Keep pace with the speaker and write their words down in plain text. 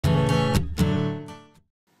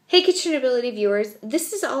Hey Kitchen Ability viewers,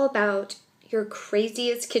 this is all about your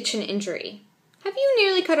craziest kitchen injury. Have you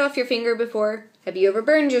nearly cut off your finger before? Have you ever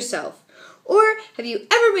burned yourself? Or have you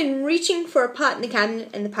ever been reaching for a pot in the cabinet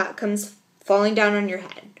and the pot comes falling down on your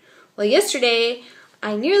head? Well, yesterday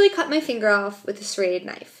I nearly cut my finger off with a serrated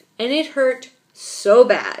knife, and it hurt so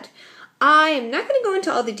bad. I am not going to go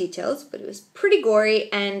into all the details, but it was pretty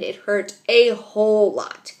gory and it hurt a whole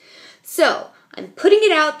lot. So, I'm putting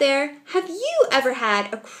it out there. Have you ever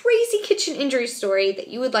had a crazy kitchen injury story that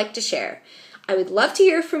you would like to share? I would love to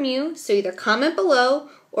hear from you, so either comment below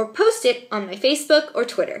or post it on my Facebook or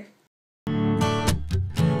Twitter.